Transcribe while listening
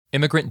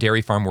Immigrant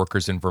dairy farm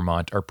workers in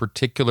Vermont are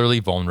particularly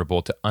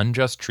vulnerable to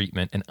unjust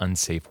treatment and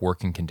unsafe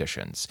working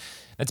conditions.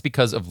 That's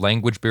because of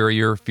language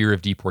barrier, fear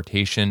of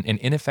deportation, and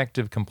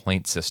ineffective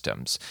complaint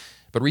systems.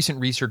 But recent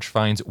research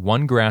finds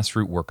one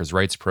grassroots workers'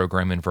 rights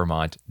program in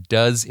Vermont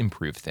does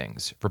improve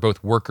things for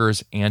both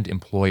workers and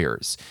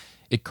employers.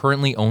 It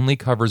currently only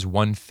covers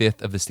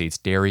 1/5 of the state's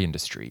dairy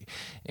industry.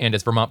 And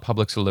as Vermont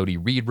Public's Elodie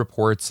Reed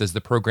reports, as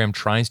the program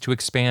tries to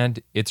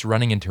expand, it's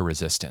running into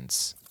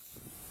resistance.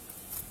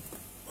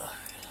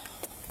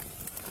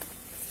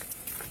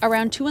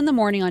 Around 2 a.m.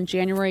 on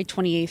January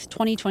 28,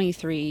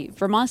 2023,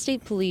 Vermont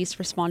State Police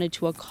responded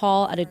to a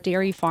call at a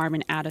dairy farm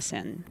in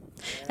Addison.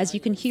 As you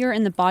can hear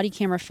in the body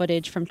camera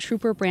footage from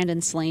Trooper Brandon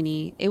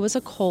Slaney, it was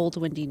a cold,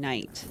 windy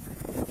night.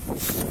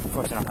 Of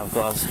course I don't have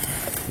gloves.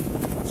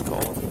 It's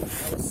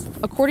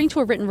cold. According to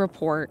a written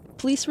report,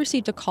 police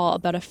received a call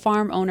about a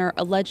farm owner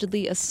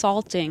allegedly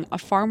assaulting a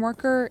farm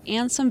worker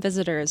and some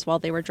visitors while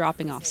they were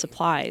dropping off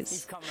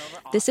supplies.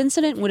 This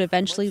incident would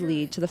eventually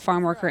lead to the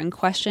farm worker in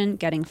question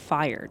getting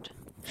fired.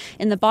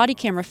 In the body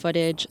camera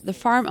footage, the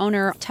farm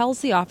owner tells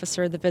the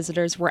officer the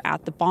visitors were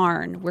at the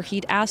barn, where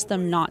he'd asked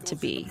them not to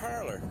be.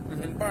 Parlor in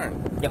the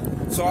barn. Yep.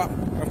 So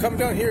I'm coming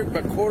down here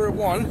about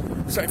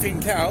 1:15, start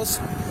feeding cows.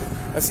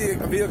 I see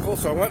a vehicle,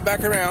 so I went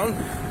back around,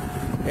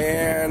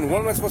 and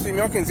one of them supposed to be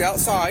milking is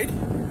outside.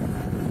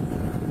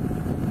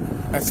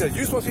 I said,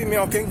 "You're supposed to be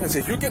milking." I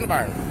said, "You get in the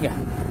barn." Yeah.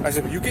 I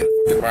said, "You get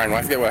in the barn."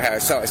 I forget what I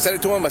had. So I said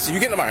it to him. I said, "You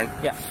get in the barn."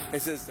 Yeah. He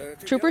says,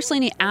 Trooper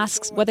Slaney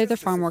asks whether the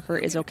farm worker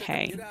is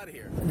okay.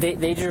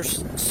 They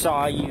just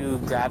saw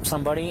you grab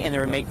somebody and they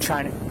were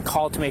trying to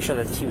call to make sure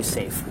that he was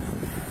safe.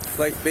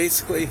 Like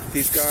basically,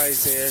 these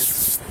guys there,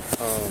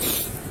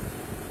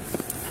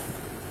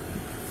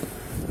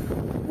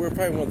 we're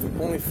probably one of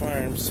the only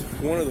farms,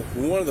 one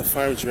of the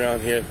farms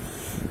around here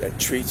that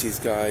treats these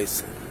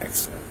guys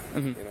excellent.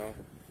 Mm-hmm. You know.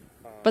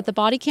 But the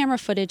body camera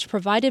footage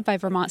provided by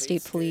Vermont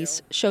State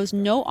Police shows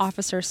no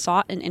officer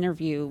sought an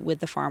interview with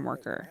the farm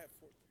worker.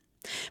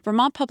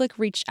 Vermont Public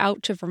reached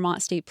out to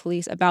Vermont State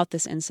Police about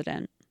this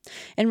incident.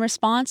 In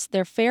response,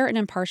 their Fair and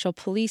Impartial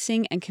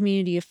Policing and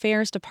Community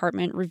Affairs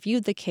Department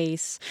reviewed the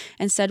case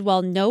and said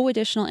while no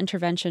additional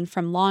intervention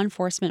from law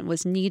enforcement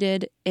was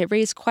needed, it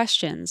raised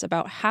questions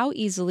about how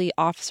easily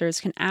officers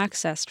can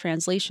access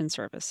translation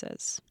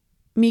services.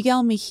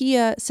 Miguel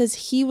Mejia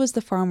says he was the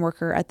farm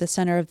worker at the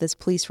center of this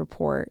police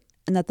report,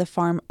 and that the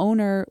farm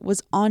owner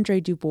was Andre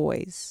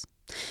Dubois.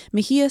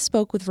 Mejia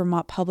spoke with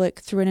Vermont Public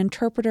through an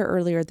interpreter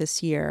earlier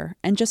this year,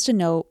 and just a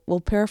note, we'll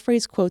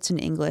paraphrase quotes in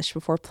English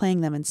before playing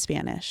them in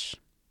Spanish.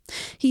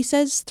 He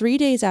says 3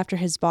 days after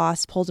his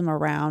boss pulled him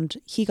around,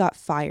 he got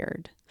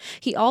fired.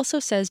 He also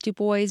says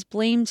Dubois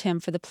blamed him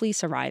for the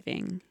police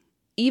arriving.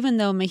 Even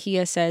though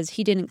Mejia says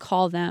he didn't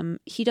call them,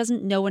 he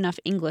doesn't know enough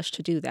English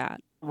to do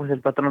that. Pues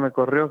el patrón me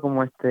corrió,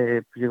 como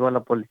llegó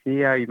la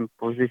policía y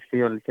pues dice que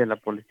yo le eché a la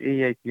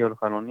policía y que yo lo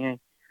jaloneé.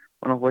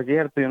 Bueno, pues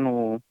cierto, yo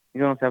no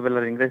sé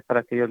hablar inglés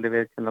para que yo le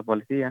vea a la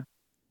policía.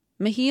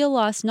 Mejia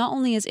lost not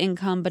only his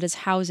income but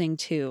his housing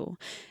too,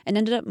 and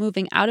ended up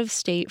moving out of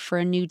state for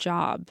a new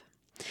job.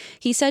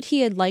 He said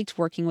he had liked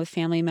working with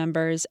family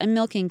members and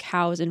milking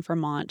cows in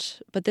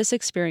Vermont, but this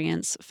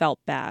experience felt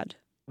bad.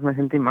 Me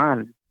sentí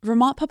mal.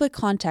 Vermont Public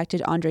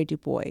contacted Andre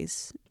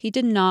Dubois. He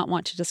did not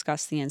want to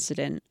discuss the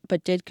incident,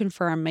 but did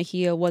confirm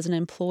Mejia was an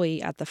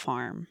employee at the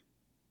farm.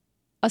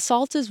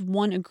 Assault is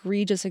one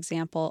egregious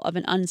example of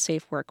an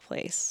unsafe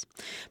workplace.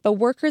 But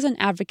workers and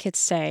advocates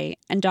say,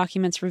 and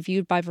documents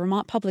reviewed by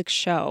Vermont Public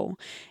show,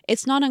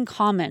 it's not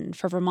uncommon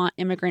for Vermont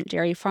immigrant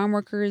dairy farm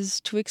workers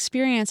to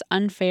experience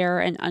unfair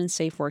and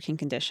unsafe working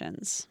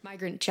conditions.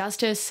 Migrant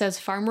Justice says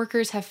farm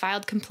workers have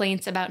filed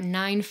complaints about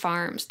 9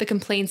 farms. The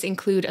complaints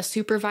include a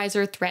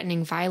supervisor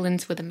threatening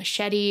violence with a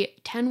machete,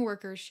 10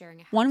 workers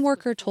sharing a house. One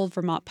worker told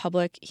Vermont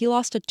Public he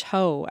lost a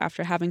toe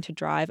after having to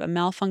drive a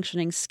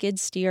malfunctioning skid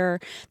steer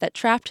that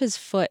trapped his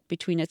foot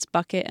between its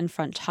bucket and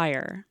front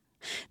tire.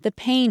 The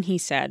pain, he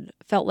said,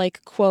 felt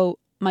like, quote,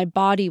 my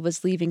body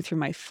was leaving through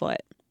my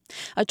foot.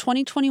 A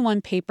 2021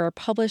 paper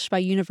published by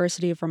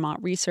University of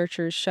Vermont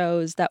researchers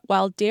shows that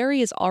while dairy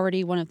is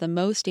already one of the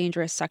most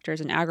dangerous sectors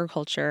in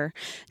agriculture,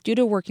 due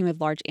to working with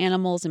large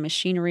animals and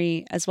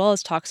machinery, as well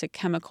as toxic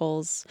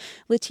chemicals,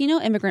 Latino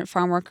immigrant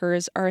farm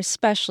workers are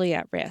especially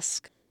at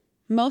risk.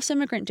 Most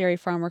immigrant dairy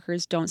farm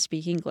workers don't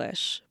speak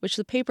English, which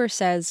the paper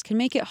says can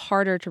make it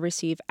harder to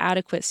receive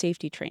adequate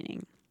safety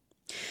training.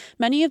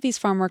 Many of these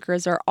farm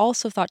workers are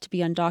also thought to be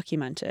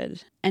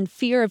undocumented, and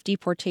fear of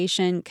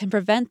deportation can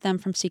prevent them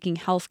from seeking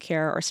health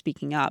care or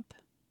speaking up.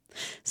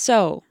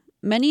 So,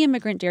 many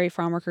immigrant dairy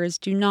farm workers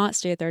do not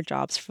stay at their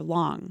jobs for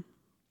long.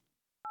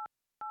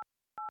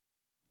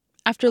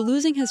 After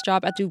losing his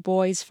job at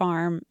Dubois'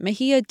 farm,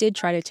 Mejia did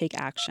try to take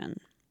action.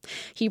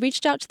 He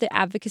reached out to the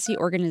advocacy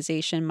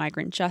organization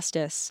Migrant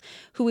Justice,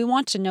 who we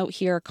want to note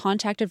here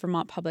contacted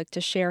Vermont Public to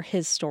share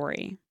his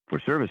story. For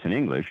service in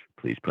English,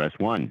 please press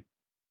 1.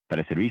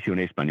 Para servicio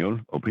en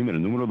español, oprime el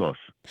número 2.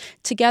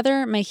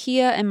 Together,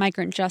 Mejia and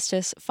Migrant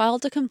Justice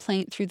filed a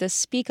complaint through the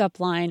Speak Up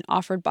line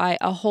offered by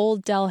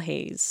Ahold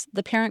Delhaize,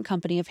 the parent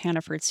company of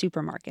Hannaford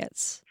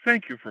Supermarkets.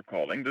 Thank you for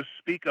calling the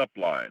Speak Up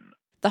line.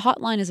 The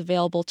hotline is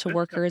available to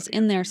workers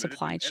in their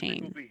supply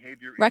chain.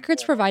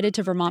 Records provided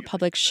to Vermont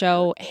Public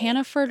show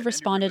Hannaford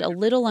responded a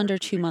little under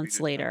 2 months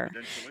later,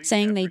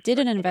 saying they did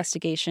an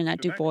investigation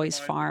at Du Bois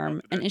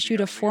Farm and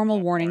issued a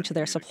formal warning to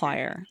their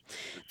supplier.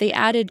 They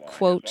added,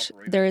 quote,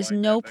 "There is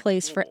no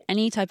place for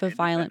any type of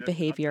violent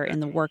behavior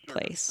in the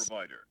workplace."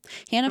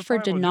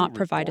 Hannaford did not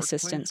provide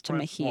assistance to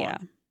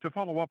Mejia. To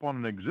follow up on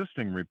an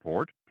existing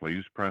report,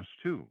 please press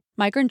 2.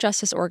 Migrant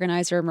justice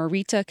organizer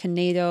Marita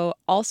Canedo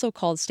also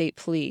called state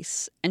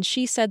police, and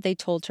she said they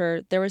told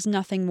her there was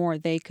nothing more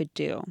they could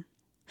do.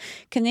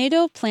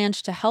 Canedo planned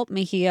to help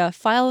Mejia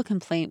file a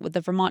complaint with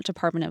the Vermont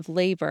Department of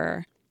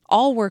Labor.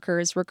 All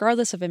workers,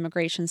 regardless of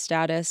immigration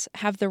status,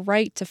 have the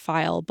right to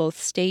file both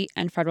state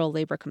and federal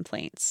labor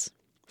complaints.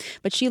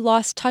 But she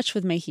lost touch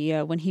with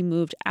Mejia when he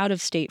moved out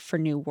of state for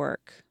new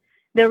work.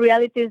 The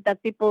reality is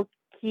that people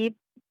keep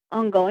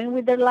on going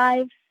with their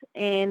lives,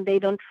 and they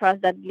don't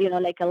trust that,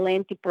 like a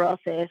lengthy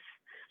process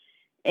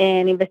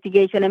and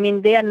investigation. I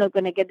mean, they are not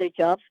going to get their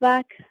jobs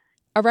back.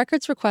 A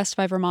records request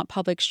by Vermont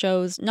Public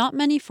shows not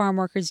many farm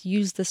workers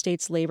use the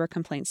state's labor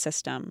complaint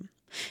system.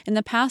 In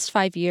the past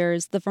 5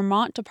 years, the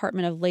Vermont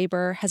Department of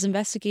Labor has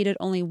investigated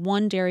only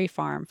one dairy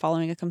farm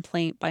following a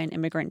complaint by an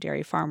immigrant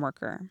dairy farm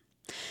worker.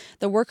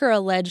 The worker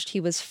alleged he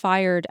was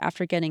fired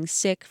after getting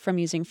sick from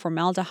using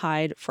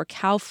formaldehyde for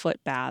cow foot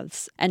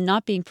baths and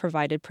not being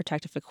provided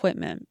protective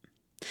equipment.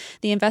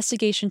 The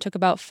investigation took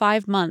about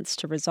 5 months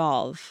to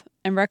resolve,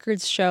 and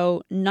records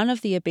show none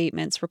of the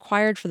abatements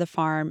required for the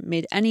farm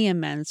made any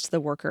amends to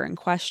the worker in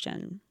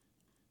question.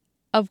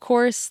 Of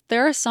course,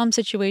 there are some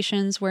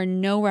situations where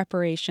no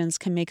reparations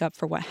can make up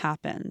for what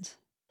happened.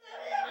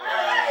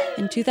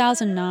 In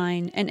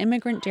 2009, an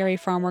immigrant dairy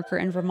farm worker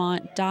in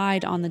Vermont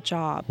died on the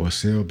job.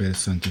 Jose Obed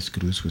Santos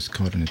Cruz was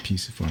caught in a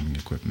piece of farming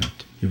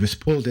equipment. He was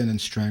pulled in and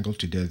strangled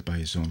to death by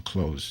his own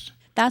clothes.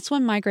 That's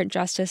when Migrant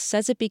Justice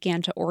says it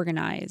began to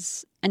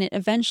organize, and it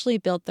eventually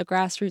built the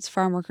grassroots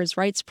farm workers'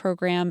 rights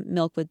program,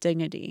 Milk with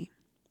Dignity.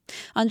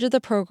 Under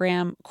the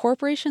program,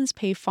 corporations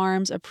pay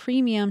farms a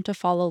premium to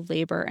follow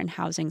labor and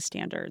housing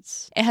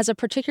standards. It has a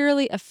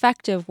particularly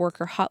effective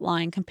worker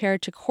hotline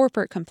compared to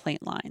corporate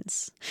complaint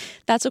lines.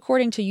 That's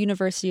according to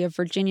University of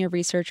Virginia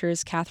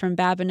researchers Catherine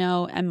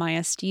Babineau and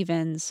Maya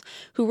Stevens,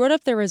 who wrote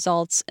up their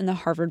results in the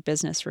Harvard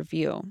Business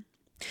Review.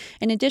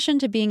 In addition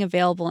to being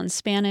available in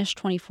Spanish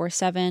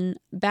 24/7,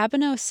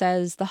 Babineau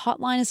says the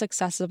hotline is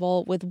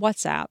accessible with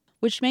WhatsApp,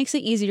 which makes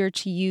it easier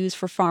to use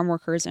for farm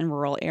workers in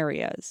rural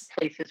areas.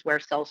 Places where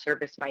cell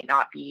service might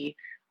not be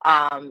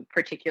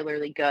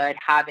particularly good,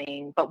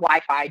 but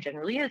Wi-Fi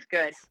generally is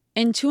good.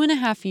 In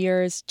 2.5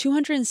 years,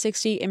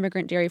 260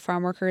 immigrant dairy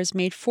farm workers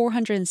made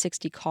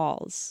 460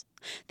 calls.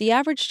 The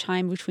average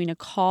time between a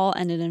call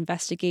and an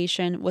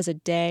investigation was a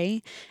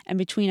day, and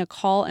between a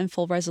call and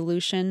full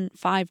resolution,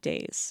 5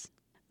 days.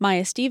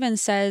 Maya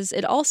Stevens says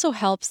it also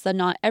helps that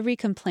not every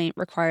complaint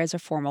requires a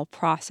formal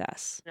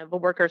process. The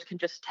workers can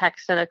just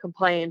text in a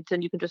complaint,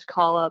 and you can just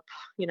call up,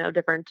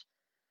 different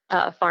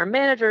farm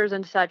managers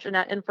and such. And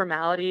that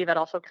informality that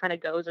also kind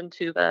of goes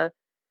into the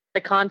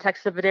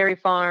context of the dairy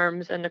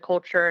farms and the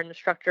culture and the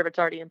structure that's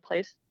already in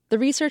place. The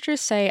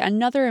researchers say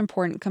another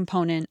important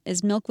component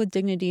is Milk with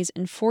Dignity's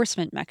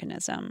enforcement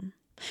mechanism.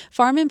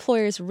 Farm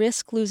employers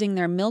risk losing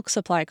their milk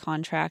supply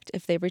contract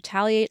if they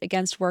retaliate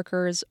against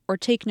workers or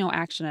take no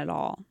action at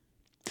all.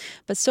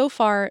 But so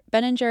far,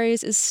 Ben &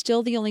 Jerry's is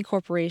still the only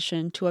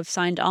corporation to have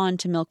signed on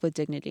to Milk with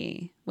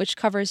Dignity, which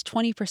covers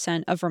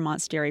 20% of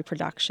Vermont's dairy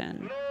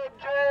production.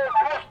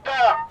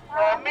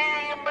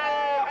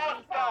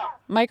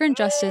 Migrant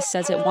Justice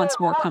says it wants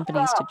more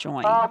companies to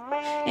join.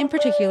 In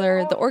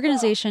particular, the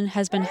organization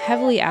has been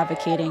heavily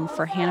advocating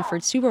for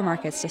Hannaford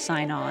Supermarkets to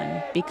sign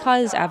on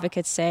because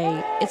advocates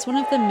say it's one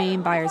of the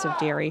main buyers of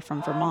dairy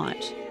from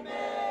Vermont.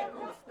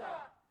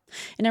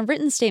 In a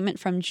written statement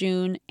from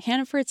June,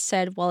 Hannaford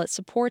said while it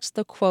supports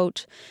the,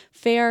 quote,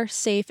 fair,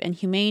 safe, and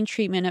humane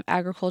treatment of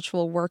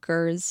agricultural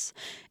workers,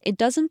 it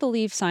doesn't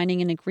believe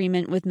signing an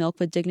agreement with Milk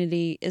with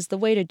Dignity is the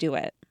way to do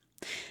it.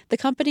 The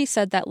company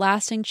said that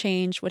lasting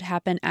change would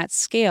happen at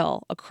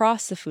scale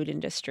across the food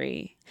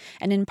industry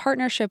and in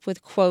partnership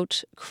with,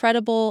 quote,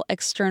 credible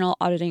external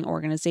auditing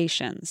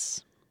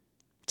organizations.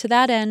 To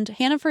that end,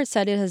 Hannaford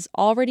said it has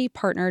already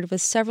partnered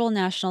with several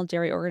national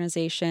dairy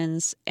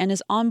organizations and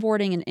is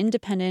onboarding an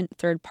independent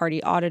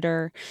third-party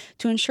auditor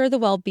to ensure the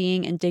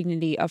well-being and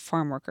dignity of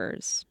farm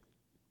workers.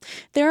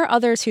 There are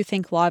others who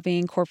think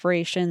lobbying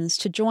corporations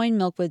to join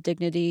Milk with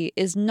Dignity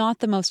is not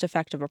the most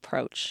effective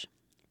approach.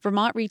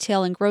 Vermont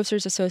Retail and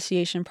Grocers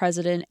Association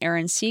President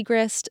Aaron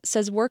Segrist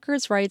says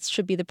workers' rights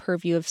should be the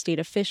purview of state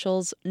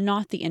officials,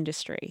 not the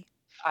industry.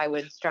 I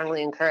would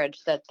strongly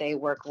encourage that they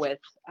work with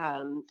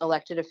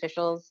elected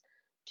officials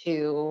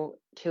to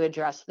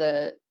address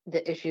the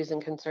issues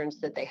and concerns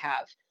that they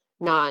have,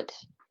 not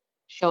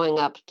showing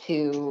up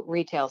to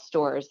retail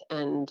stores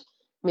and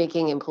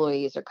making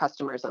employees or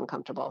customers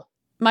uncomfortable.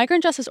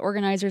 Migrant justice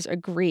organizers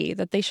agree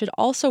that they should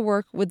also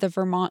work with the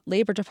Vermont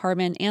Labor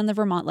Department and the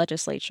Vermont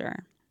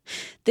legislature.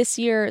 This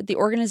year, the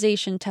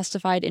organization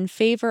testified in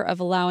favor of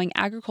allowing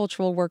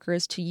agricultural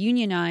workers to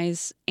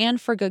unionize and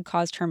for good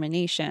cause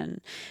termination,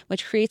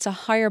 which creates a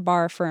higher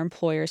bar for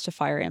employers to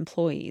fire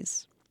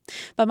employees.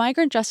 But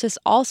migrant justice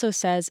also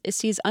says it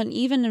sees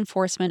uneven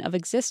enforcement of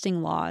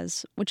existing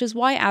laws, which is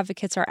why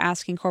advocates are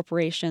asking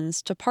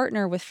corporations to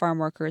partner with farm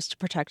workers to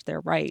protect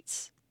their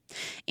rights.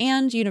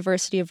 And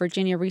University of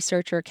Virginia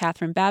researcher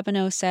Catherine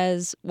Babineau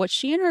says what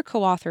she and her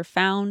co-author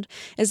found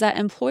is that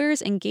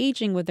employers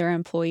engaging with their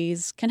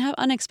employees can have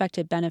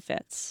unexpected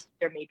benefits.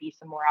 There may be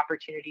some more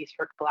opportunities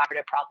for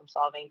collaborative problem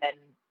solving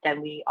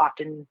than we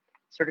often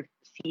sort of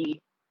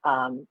see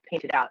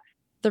painted out.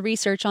 The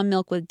research on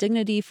Milk with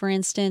Dignity, for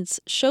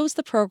instance, shows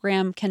the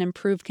program can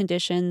improve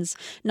conditions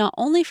not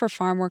only for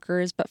farm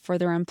workers but for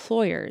their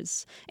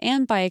employers,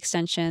 and by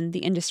extension, the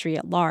industry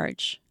at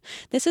large.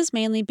 This is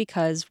mainly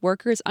because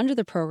workers under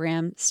the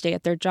program stay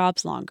at their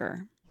jobs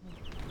longer.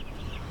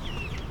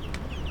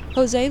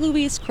 Jose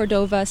Luis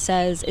Cordova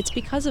says it's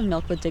because of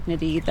Milk with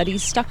Dignity that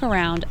he's stuck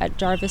around at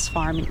Jarvis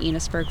Farm in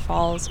Enosburg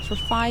Falls for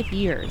 5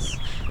 years,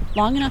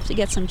 long enough to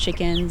get some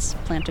chickens,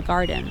 plant a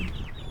garden.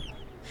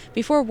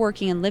 Before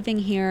working and living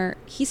here,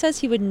 he says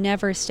he would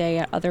never stay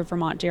at other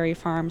Vermont dairy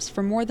farms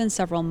for more than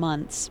several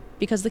months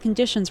because the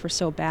conditions were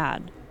so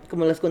bad.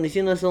 Como las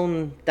condiciones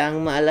son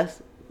tan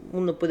malas,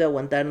 uno puede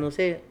aguantar, no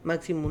sé,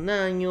 máximo un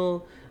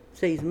año,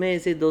 6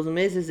 meses, 2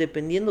 meses,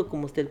 dependiendo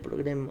cómo esté el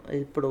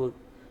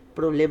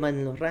problema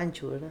en los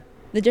ranchos, ¿verdad?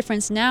 The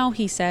difference now,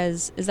 he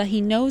says, is that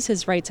he knows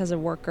his rights as a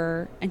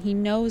worker and he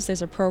knows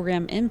there's a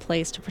program in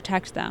place to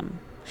protect them.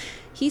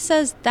 He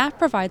says that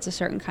provides a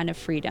certain kind of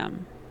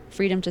freedom.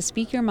 Freedom to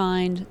speak your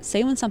mind,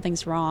 say when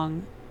something's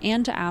wrong,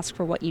 and to ask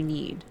for what you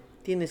need.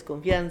 Tienes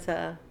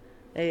confianza,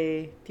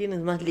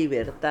 tienes más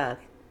libertad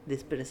de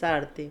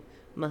expresarte,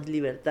 más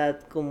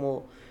libertad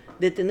como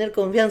de tener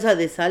confianza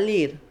de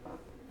salir,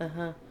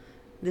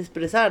 de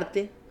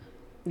expresarte,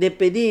 de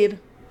pedir.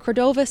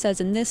 Cordova says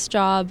in this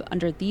job,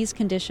 under these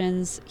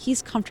conditions,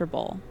 he's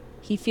comfortable,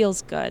 he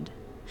feels good,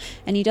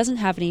 and he doesn't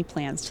have any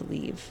plans to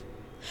leave.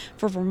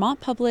 For Vermont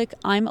Public,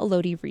 I'm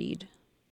Elodie Reed.